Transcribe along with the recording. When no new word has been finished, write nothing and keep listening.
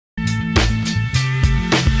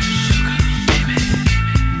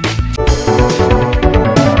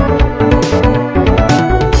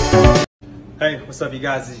What's up, you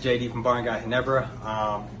guys? This is JD from Barangay, Ginebra.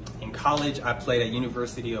 In college, I played at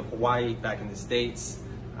University of Hawaii back in the States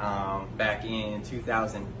back in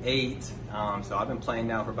 2008. So I've been playing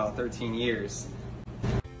now for about 13 years.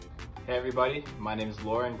 Hey everybody, my name is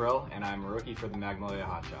Loren Brill and I'm a rookie for the Magnolia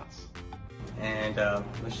Hotshots. And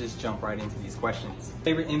let's just jump right into these questions.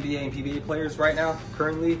 Favorite NBA and PBA players right now,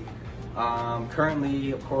 currently?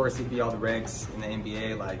 Currently, of course, it'd be all the regs in the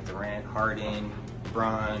NBA like Durant, Harden,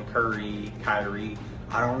 LeBron, Curry, Kyrie.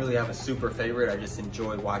 I don't really have a super favorite. I just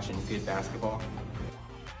enjoy watching good basketball.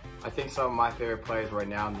 I think some of my favorite players right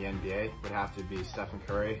now in the NBA would have to be Stephen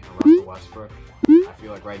Curry and Russell Westbrook. I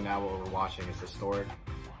feel like right now what we're watching is historic.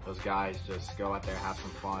 Those guys just go out there, have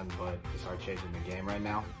some fun, but just are changing the game right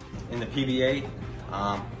now. In the PBA,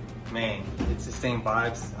 man, it's the same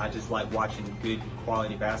vibes. I just like watching good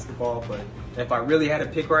quality basketball, but if I really had to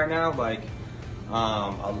pick right now, like,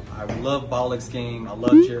 I love Bollock's game, I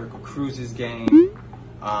love Jericho Cruz's game,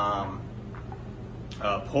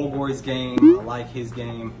 Polgor's game, I like his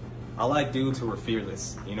game. I like dudes who are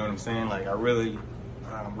fearless, you know what I'm saying? Like, I really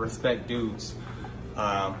respect dudes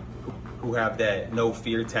who have that no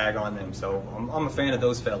fear tag on them, so I'm a fan of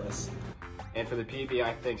those fellas. And for the PB,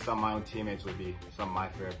 I think some of my own teammates would be some of my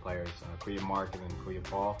favorite players, Kuya Mark and then Kuya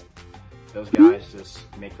Paul. Those guys just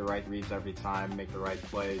make the right reads every time, make the right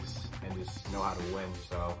plays, and just know how to win.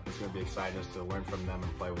 So it's going to be exciting just to learn from them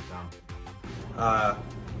and play with them.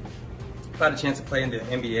 If I had a chance to play in the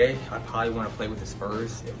NBA, I probably want to play with the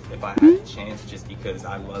Spurs if I had the chance, just because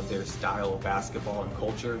I love their style of basketball and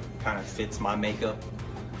culture. It kind of fits my makeup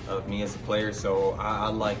of me as a player, so I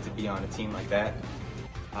like to be on a team like that.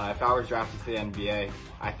 If I were drafted to the NBA,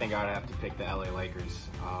 I think I would have to pick the LA Lakers.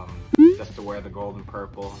 Just to wear the gold and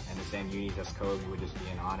purple and the same unis as Kobe would just be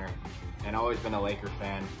an honor. And I've always been a Laker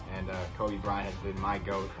fan, and Kobe Bryant has been my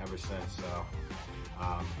GOAT ever since, so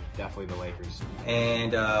definitely the Lakers.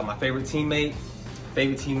 And my favorite teammate,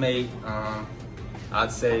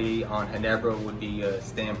 I'd say on Ginebra would be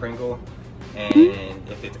Stan Pringle. And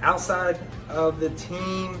if it's outside of the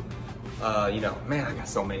team, you know, man, I got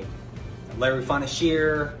so many. Larry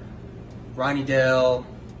Fonashear, Ronnie Dell,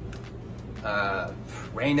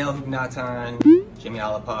 Raynell Hugnatan, Jimmy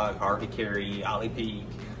Alapag, Harvey Carey, Ali Peak.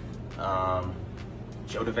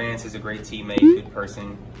 Joe Devance is a great teammate, good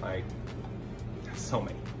person. Like, so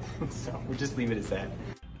many. So we'll just leave it as that.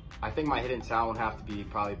 I think my hidden talent would have to be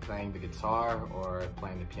probably playing the guitar or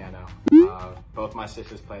playing the piano. Both my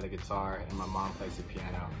sisters play the guitar and my mom plays the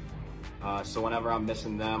piano. So whenever I'm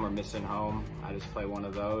missing them or missing home, I just play one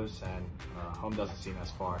of those, and home doesn't seem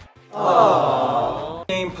as far. Aww.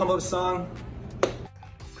 Game pump up song?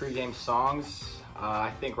 Pre-game songs,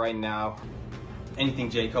 I think right now,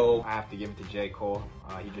 anything J. Cole. I have to give it to J. Cole.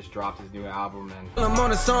 He just dropped his new album, and I'm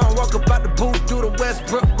on a song, walk about the booth, do the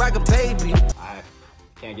Westbrook like a baby. I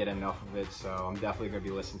can't get enough of it, so I'm definitely gonna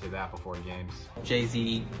be listening to that before games.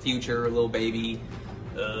 Jay-Z, Future, Lil Baby,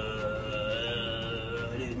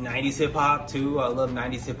 90s hip hop too. I love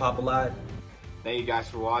 90s hip hop a lot. Thank you guys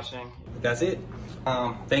for watching. That's it.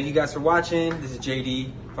 Thank you guys for watching. This is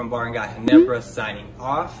JD from Barangay, Ginebra signing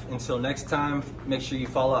off. Until next time, make sure you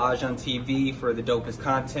follow Ajan TV for the dopest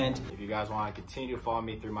content. If you guys want to continue to follow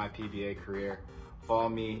me through my PBA career, follow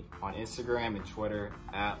me on Instagram and Twitter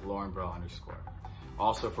at @LorenBrill_.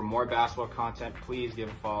 Also, for more basketball content, please give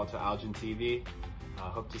a follow to Ajan TV.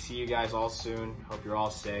 Hope to see you guys all soon. Hope you're all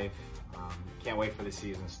safe. Can't wait for the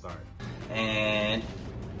season to start. And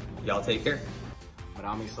y'all take care.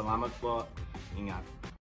 Maraming salamat po. Ingat.